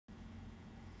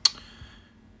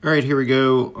All right, here we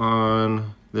go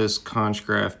on this conch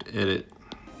graft edit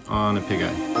on a pig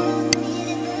eye.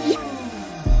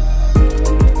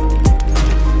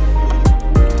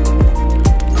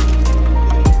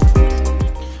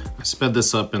 I sped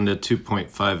this up into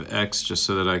 2.5x just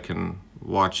so that I can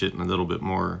watch it in a little bit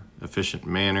more efficient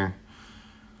manner.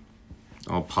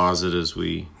 I'll pause it as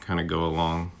we kind of go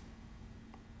along.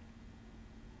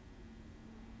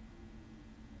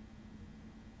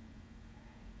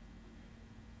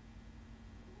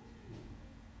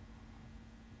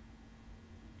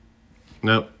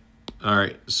 Nope. All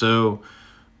right, so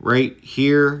right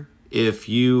here, if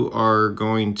you are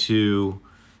going to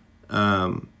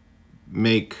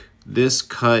make this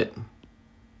cut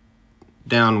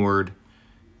downward,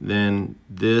 then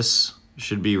this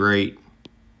should be right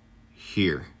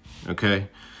here, okay?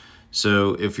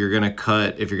 So if you're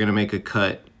gonna make a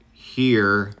cut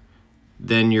here,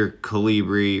 then your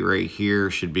colibri right here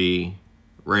should be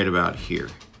right about here,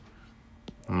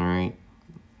 all right?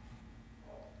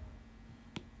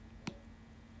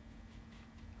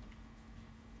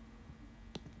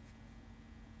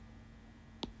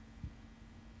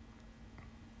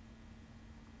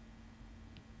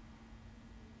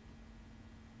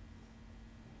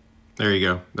 There you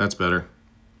go, that's better.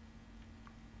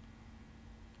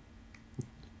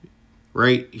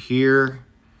 Right here,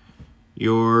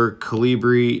 your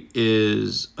colibri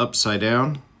is upside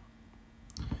down.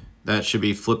 That should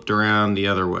be flipped around the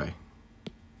other way.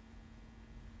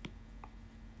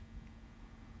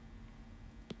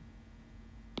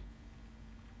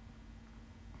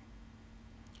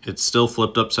 It's still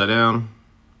flipped upside down.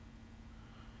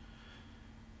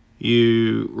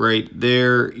 Right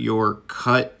there, your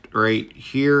cut right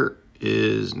here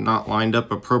is not lined up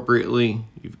appropriately.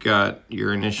 You've got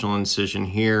your initial incision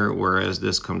here, whereas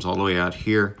this comes all the way out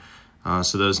here.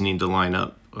 So those need to line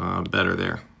up better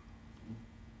there.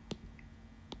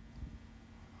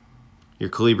 Your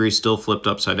colibri is still flipped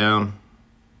upside down.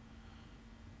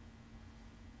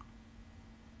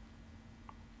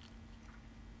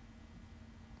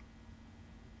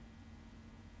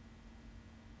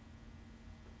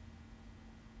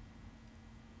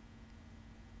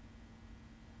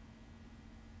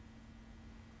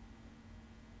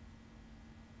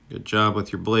 Good job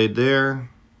with your blade there.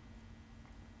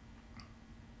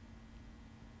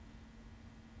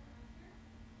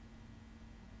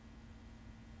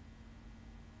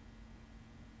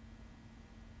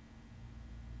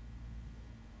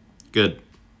 Good.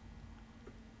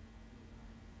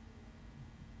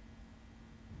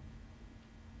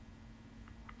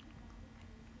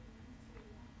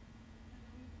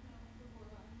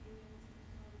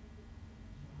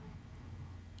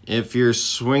 If you're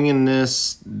swinging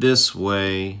this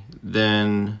way,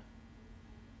 then,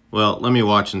 well, let me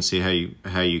watch and see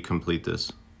how you complete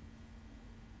this.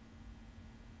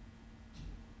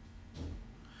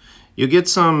 You get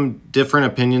some different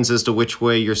opinions as to which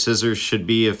way your scissors should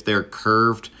be if they're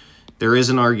curved. There is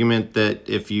an argument that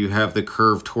if you have the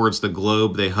curve towards the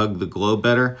globe, they hug the globe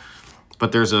better.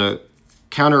 But there's a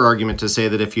counter argument to say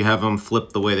that if you have them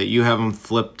flipped the way that you have them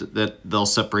flipped, that they'll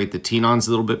separate the tenons a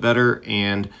little bit better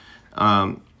and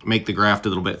make the graft a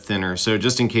little bit thinner. So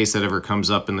just in case that ever comes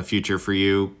up in the future for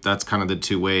you, that's kind of the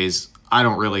two ways. I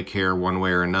don't really care one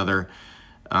way or another,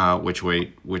 which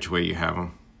way you have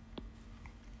them.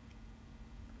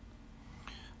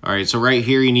 All right, so right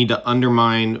here you need to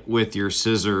undermine with your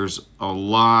scissors a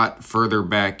lot further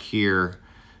back here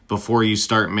before you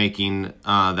start making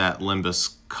that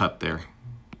limbus cut there.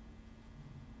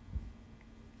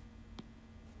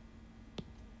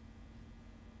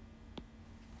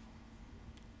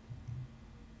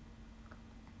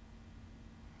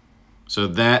 So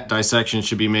that dissection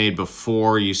should be made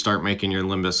before you start making your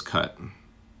limbus cut.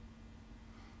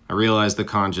 I realize the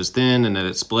conch is thin and that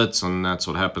it splits, and that's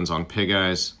what happens on pig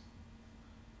eyes.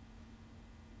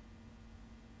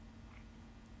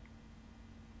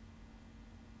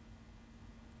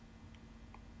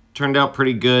 Turned out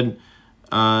pretty good.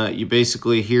 You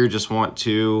basically here just want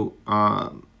to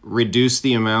reduce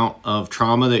the amount of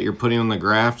trauma that you're putting on the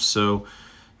graft, so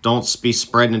don't be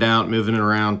spreading it out, moving it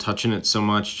around, touching it so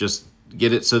much. Just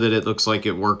get it so that it looks like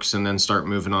it works, and then start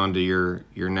moving on to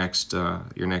your next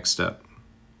step.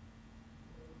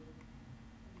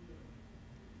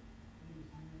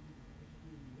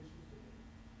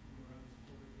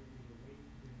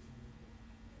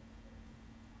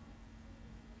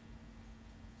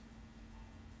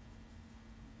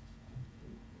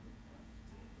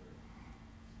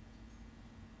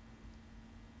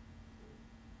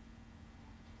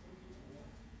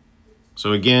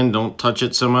 So again, don't touch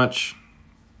it so much.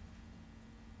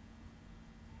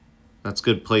 That's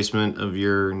good placement of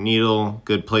your needle,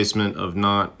 good placement of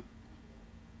not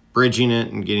bridging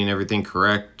it and getting everything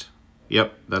correct.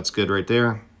 Yep, that's good right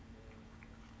there.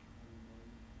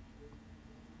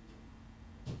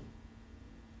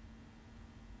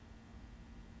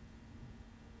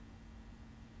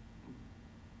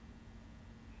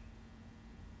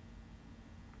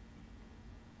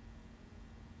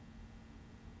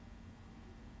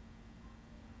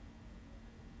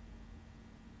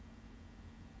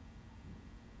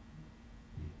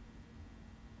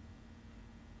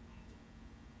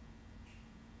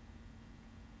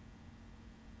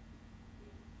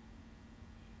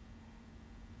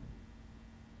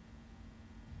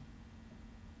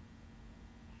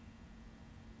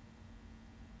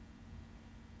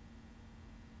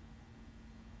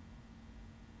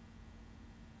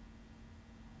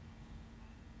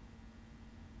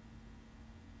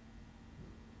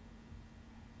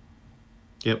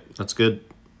 Yep, that's good.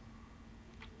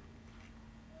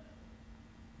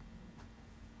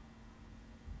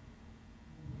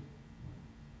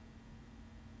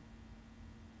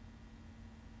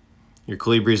 Your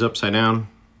calibri's upside down.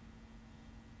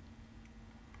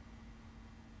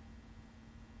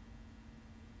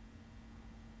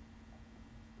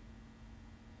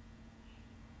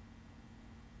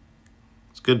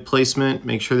 It's good placement.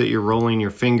 Make sure that you're rolling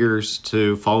your fingers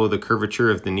to follow the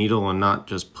curvature of the needle and not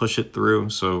just push it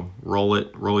through. So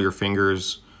roll your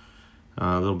fingers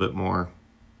a little bit more.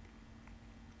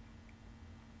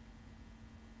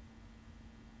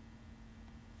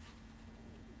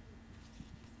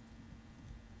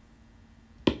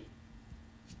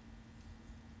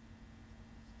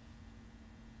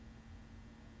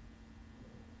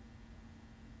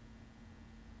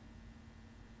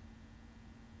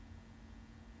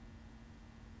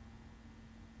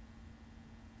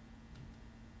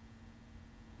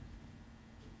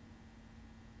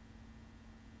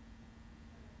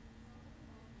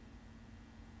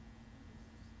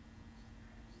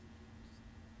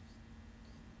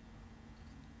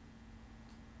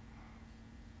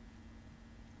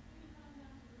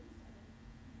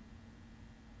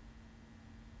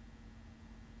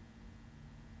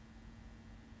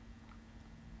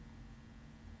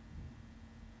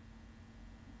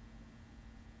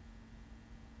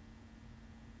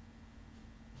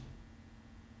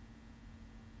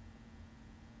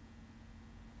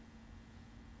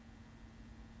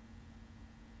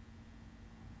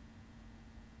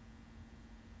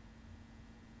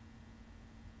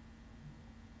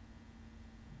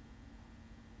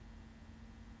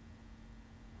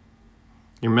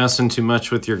 You're messing too much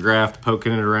with your graft,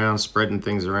 poking it around, spreading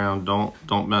things around.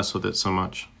 Don't mess with it so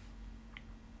much.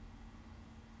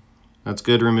 That's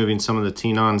good, removing some of the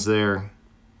tenons there.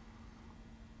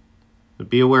 But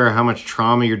be aware of how much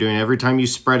trauma you're doing. Every time you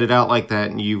spread it out like that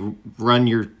and you run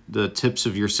the tips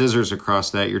of your scissors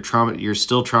across that, you're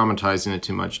still traumatizing it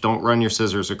too much. Don't run your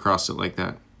scissors across it like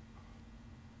that.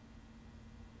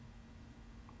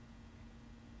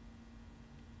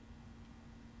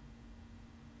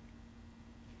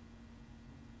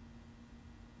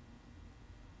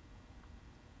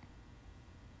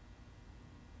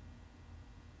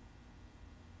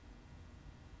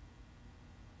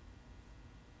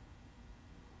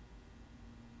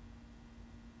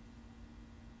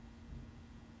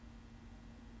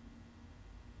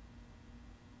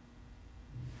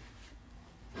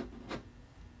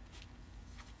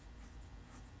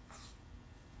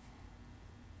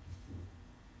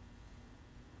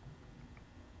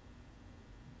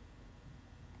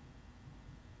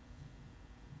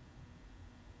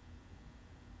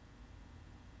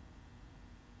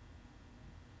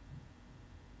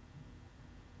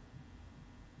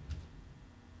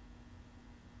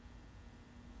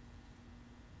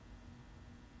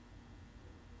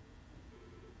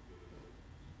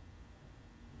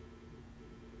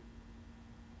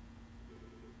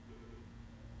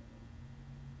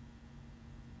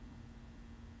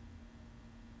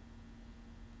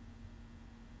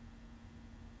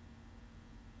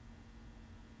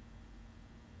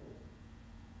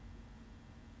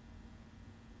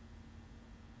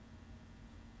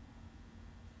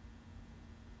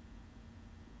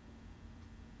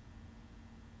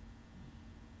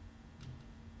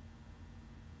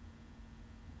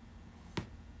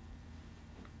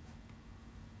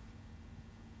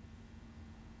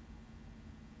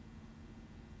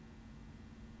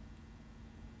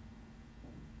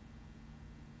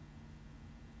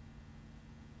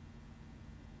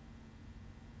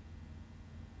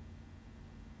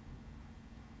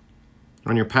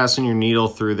 When you're passing your needle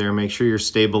through there, make sure you're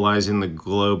stabilizing the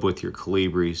globe with your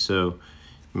colibri. So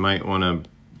you might want to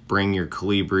bring your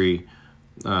colibri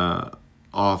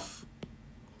off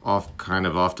kind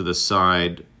of off to the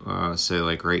side, say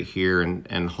like right here,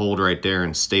 and hold right there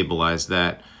and stabilize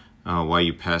that while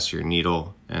you pass your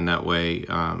needle, and that way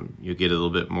you get a little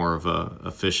bit more of a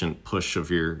efficient push of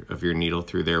your needle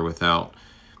through there without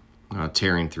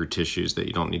tearing through tissues that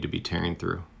you don't need to be tearing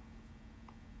through.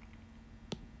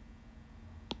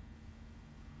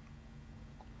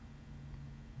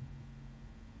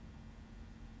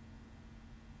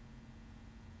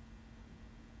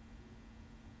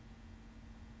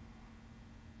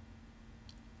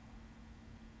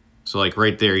 So like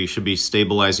right there, you should be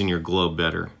stabilizing your globe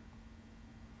better.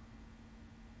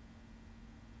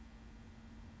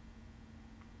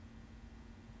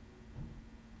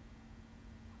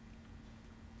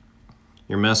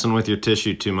 You're messing with your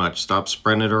tissue too much. Stop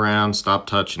spreading it around, stop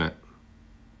touching it.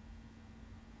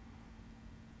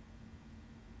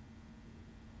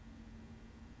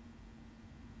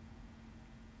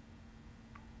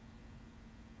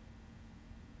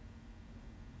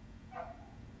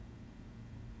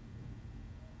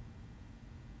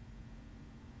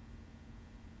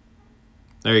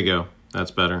 There you go. That's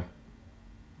better.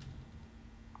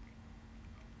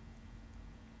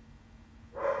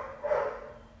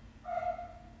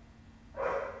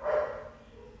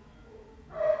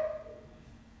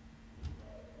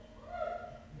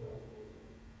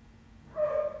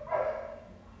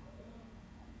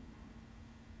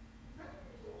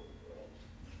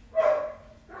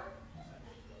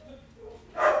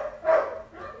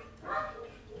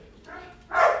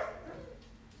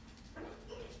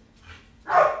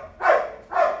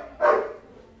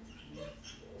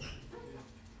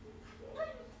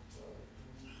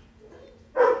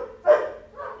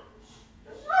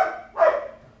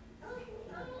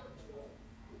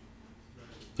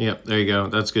 Yep, there you go.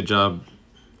 That's a good job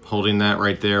holding that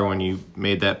right there when you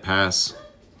made that pass.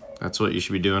 That's what you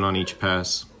should be doing on each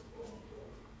pass.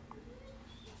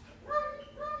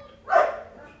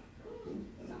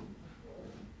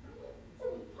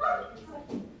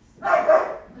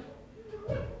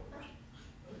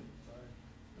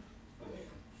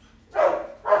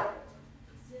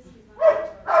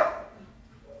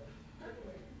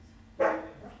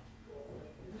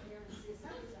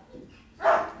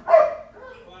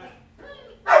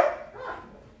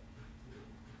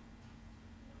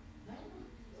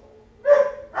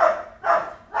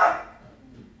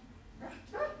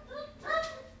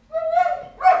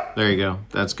 There you go.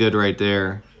 That's good right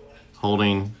there.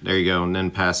 Holding, there you go, and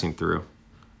then passing through.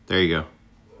 There you go.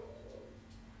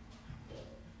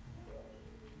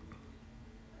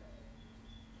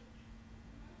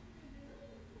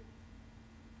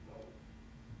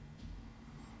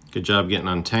 Good job getting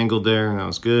untangled there. That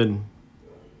was good.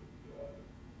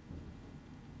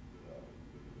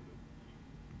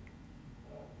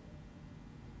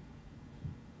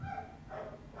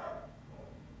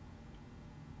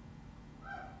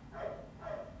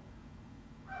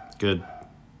 Good.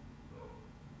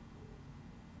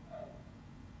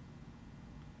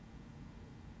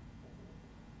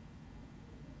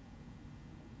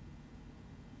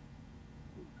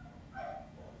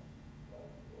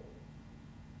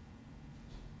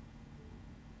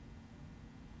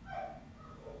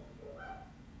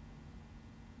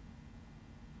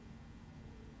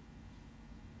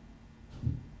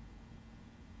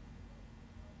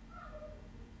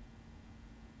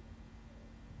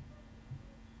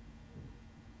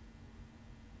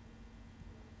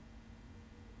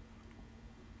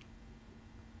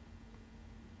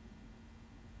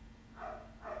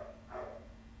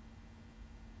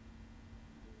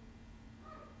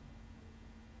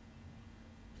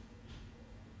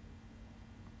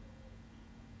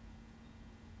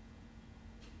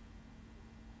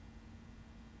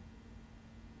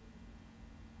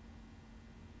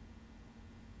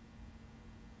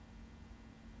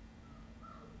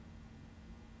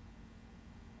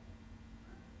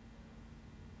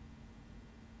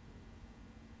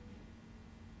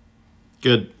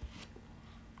 Good.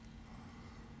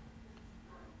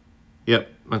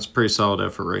 Yep, that's pretty solid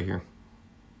effort right here.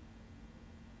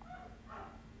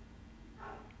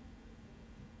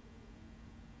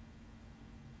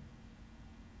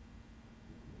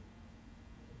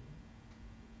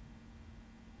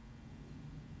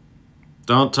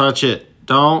 Don't touch it.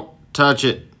 Don't touch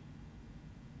it.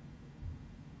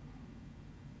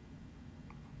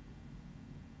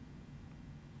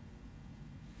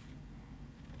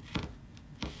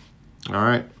 All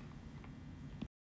right.